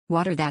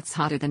Water that's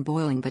hotter than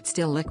boiling but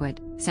still liquid,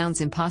 sounds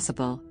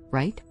impossible,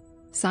 right?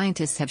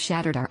 Scientists have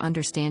shattered our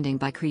understanding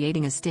by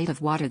creating a state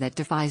of water that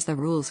defies the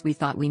rules we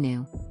thought we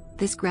knew.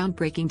 This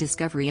groundbreaking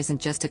discovery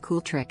isn't just a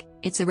cool trick,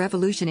 it's a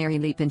revolutionary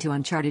leap into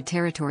uncharted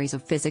territories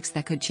of physics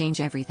that could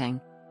change everything.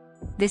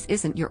 This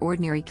isn't your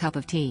ordinary cup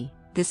of tea,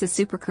 this is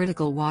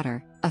supercritical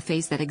water, a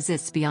phase that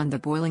exists beyond the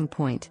boiling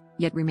point,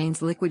 yet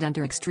remains liquid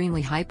under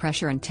extremely high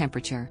pressure and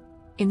temperature.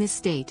 In this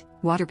state,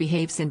 water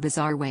behaves in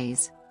bizarre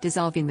ways,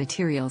 dissolving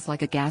materials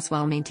like a gas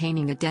while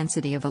maintaining the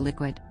density of a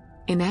liquid.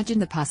 Imagine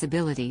the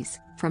possibilities,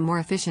 from more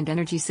efficient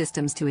energy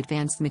systems to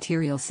advanced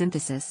material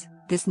synthesis.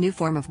 This new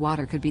form of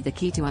water could be the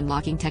key to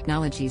unlocking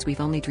technologies we've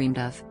only dreamed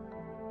of.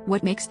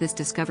 What makes this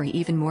discovery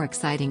even more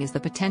exciting is the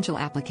potential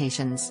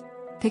applications.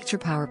 Picture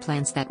power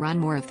plants that run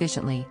more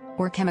efficiently,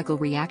 or chemical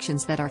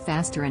reactions that are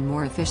faster and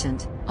more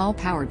efficient, all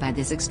powered by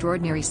this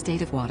extraordinary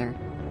state of water.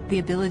 The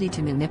ability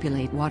to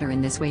manipulate water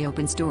in this way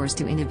opens doors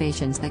to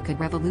innovations that could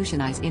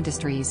revolutionize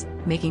industries,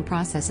 making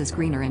processes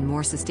greener and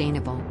more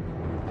sustainable.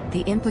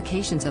 The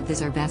implications of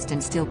this are vast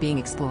and still being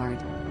explored.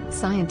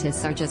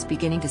 Scientists are just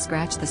beginning to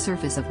scratch the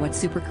surface of what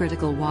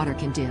supercritical water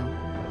can do.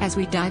 As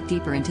we dive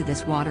deeper into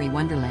this watery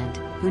wonderland,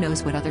 who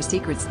knows what other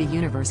secrets the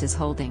universe is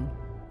holding?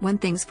 One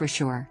thing's for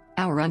sure,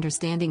 our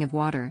understanding of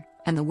water,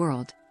 and the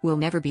world, will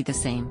never be the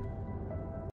same.